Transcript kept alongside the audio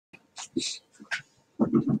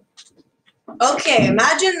Okay,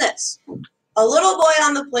 imagine this. A little boy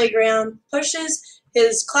on the playground pushes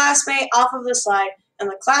his classmate off of the slide, and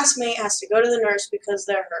the classmate has to go to the nurse because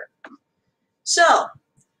they're hurt. So,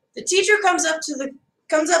 the teacher comes up to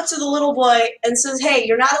the little boy and says, "Hey,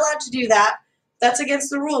 you're not allowed to do that. That's against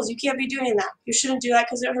the rules. You can't be doing that. You shouldn't do that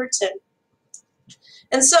because it hurts him."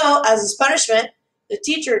 And so, as his punishment, the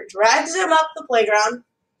teacher drags him up the playground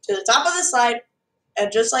to the top of the slide,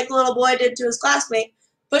 and just like the little boy did to his classmate,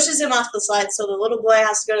 pushes him off the slide, so the little boy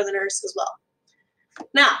has to go to the nurse as well.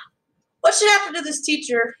 Now, what should happen to this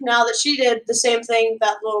teacher now that she did the same thing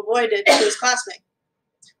that the little boy did to his classmate?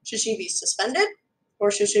 Should she be suspended? Or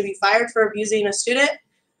should she be fired for abusing a student?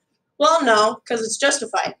 Well, no, because it's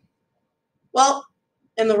justified. Well,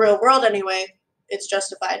 in the real world anyway, it's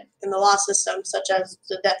justified in the law system, such as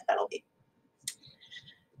the death penalty.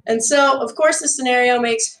 And so, of course, this scenario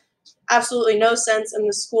makes absolutely no sense in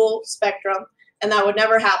the school spectrum, and that would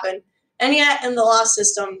never happen. And yet, in the law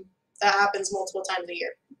system, that happens multiple times a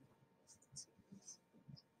year.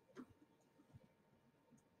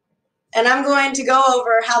 And I'm going to go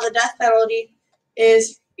over how the death penalty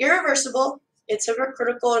is irreversible, it's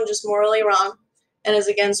hypocritical and just morally wrong, and is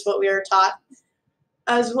against what we are taught,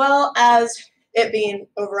 as well as it being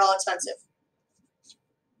overall expensive.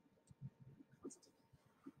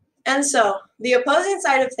 And so, the opposing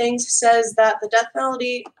side of things says that the death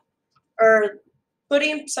penalty, or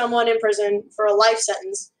putting someone in prison for a life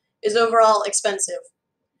sentence, is overall expensive.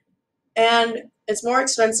 And it's more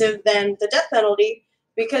expensive than the death penalty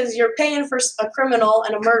because you're paying for a criminal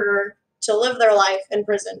and a murderer to live their life in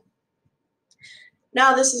prison.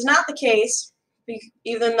 Now, this is not the case,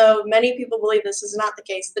 even though many people believe this is not the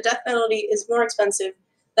case. The death penalty is more expensive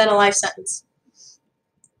than a life sentence.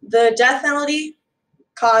 The death penalty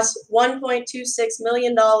costs $1.26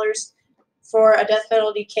 million for a death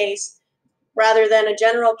penalty case, rather than a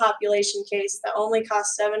general population case that only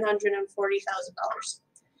costs $740,000.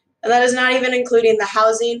 And that is not even including the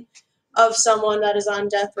housing of someone that is on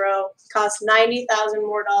death row, costs $90,000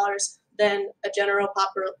 more than a general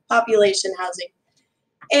population housing.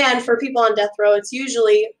 And for people on death row, it's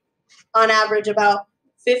usually, on average, about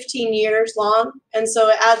 15 years long, and so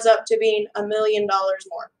it adds up to being $1 million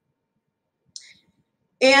more.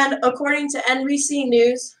 And according to NBC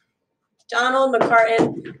News, Donald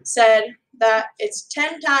McCartan said that it's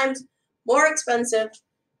 10 times more expensive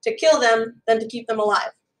to kill them than to keep them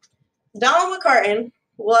alive. Donald McCartan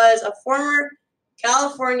was a former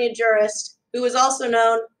California jurist who was also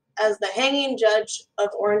known as the hanging judge of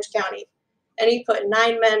Orange County, and he put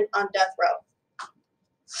 9 men on death row.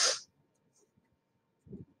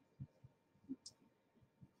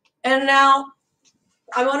 And now,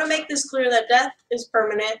 I want to make this clear that death is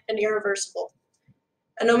permanent and irreversible.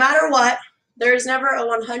 And no matter what, there is never a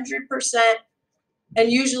 100%,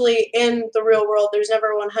 and usually in the real world, there's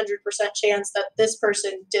never a 100% chance that this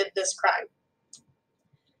person did this crime.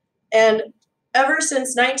 And ever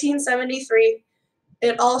since 1973,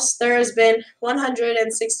 there has been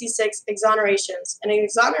 166 exonerations. And an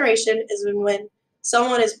exoneration is when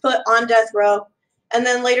someone is put on death row and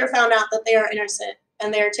then later found out that they are innocent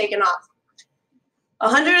and they are taken off.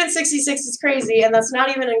 166 is crazy, and that's not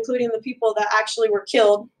even including the people that actually were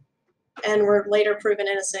killed and were later proven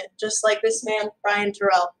innocent, just like this man, Brian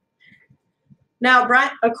Terrell. Now,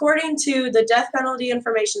 according to the Death Penalty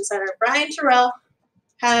Information Center, Brian Terrell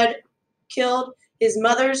had killed his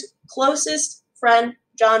mother's closest friend,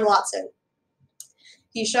 John Watson.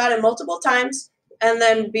 He shot him multiple times and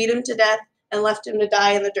then beat him to death and left him to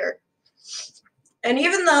die in the dirt. And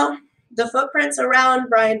even though the footprints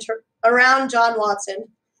around John Watson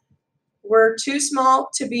were too small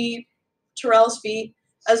to be Terrell's feet,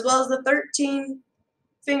 as well as the 13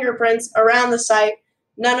 fingerprints around the site,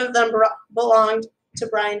 none of them belonged to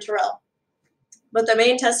Brian Terrell. But the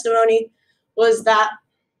main testimony was that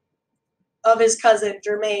of his cousin,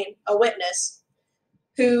 Jermaine, a witness,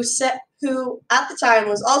 who at the time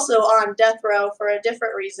was also on death row for a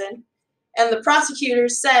different reason. And the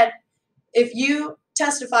prosecutors said, if you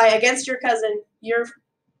testify against your cousin,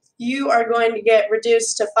 you are going to get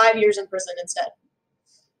reduced to 5 years in prison instead.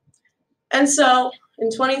 And so, in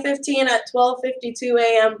 2015 at 12:52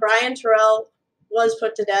 a.m., Brian Terrell was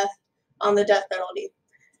put to death on the death penalty.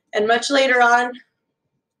 And much later on,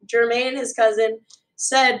 Jermaine, his cousin,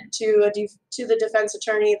 said to the defense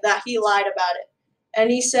attorney that he lied about it. And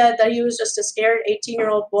he said that he was just a scared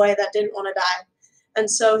 18-year-old boy that didn't want to die. And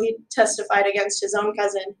so he testified against his own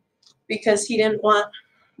cousin because he didn't want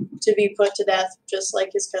to be put to death just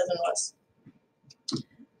like his cousin was.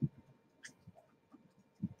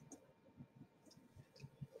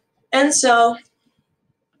 And so,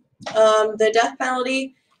 The death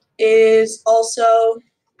penalty is also,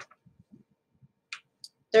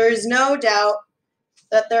 there is no doubt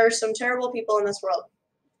that there are some terrible people in this world.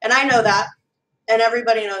 And I know that, and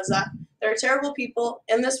everybody knows that. There are terrible people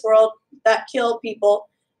in this world that kill people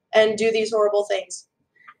and do these horrible things.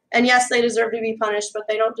 And yes, they deserve to be punished, but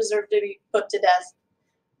they don't deserve to be put to death.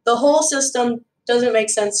 The whole system doesn't make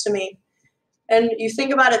sense to me. And you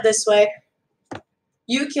think about it this way.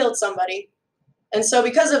 You killed somebody. And so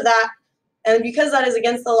because of that, and because that is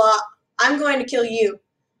against the law, I'm going to kill you.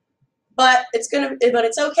 But it's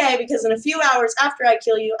okay, because in a few hours after I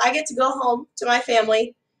kill you, I get to go home to my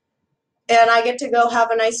family and I get to go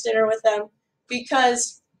have a nice dinner with them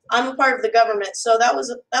because I'm a part of the government. So that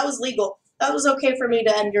was legal. That was okay for me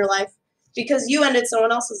to end your life because you ended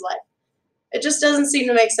someone else's life. It just doesn't seem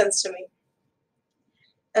to make sense to me.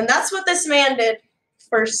 And that's what this man did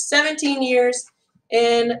for 17 years.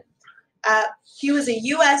 He was a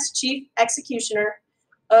U.S. Chief Executioner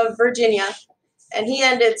of Virginia, and he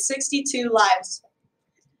ended 62 lives.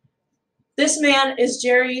 This man is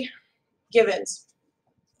Jerry Givens.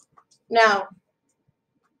 Now,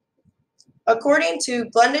 according to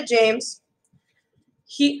Glenda James,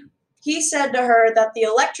 he said to her that the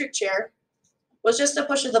electric chair was just a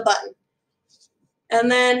push of the button.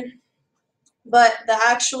 But the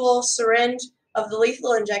actual syringe of the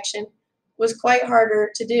lethal injection was quite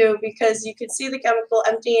harder to do because you could see the chemical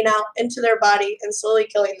emptying out into their body and slowly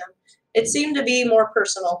killing them. It seemed to be more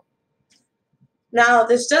personal. Now,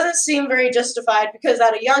 this doesn't seem very justified because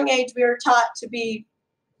at a young age we were taught to be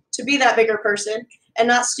that bigger person and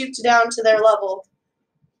not stoop down to their level.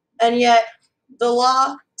 And yet, the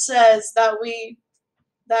law says that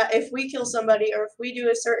if we kill somebody or if we do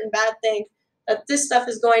a certain bad thing, that this stuff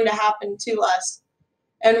is going to happen to us.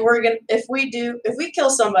 And if we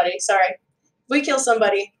kill somebody,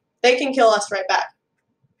 they can kill us right back.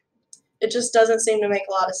 It just doesn't seem to make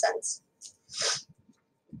a lot of sense.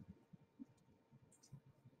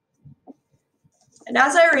 And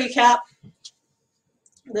as I recap,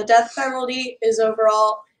 the death penalty is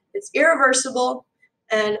it's irreversible,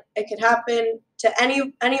 and it could happen to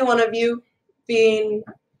any one of you. You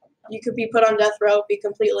could be put on death row, be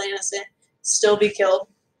completely innocent, still be killed.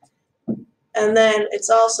 And then it's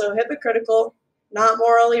also hypocritical, not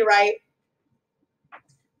morally right,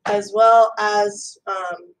 as well as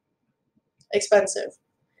expensive.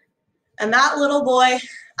 And that little boy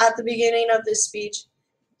at the beginning of this speech,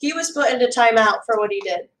 he was put into timeout for what he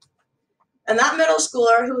did. And that middle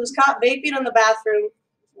schooler who was caught vaping in the bathroom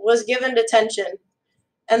was given detention.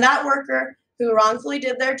 And that worker who wrongfully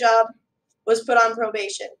did their job was put on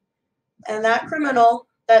probation. And that criminal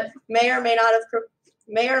that may or may not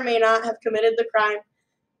have committed the crime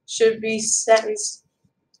should be sentenced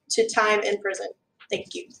to time in prison.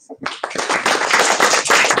 Thank you.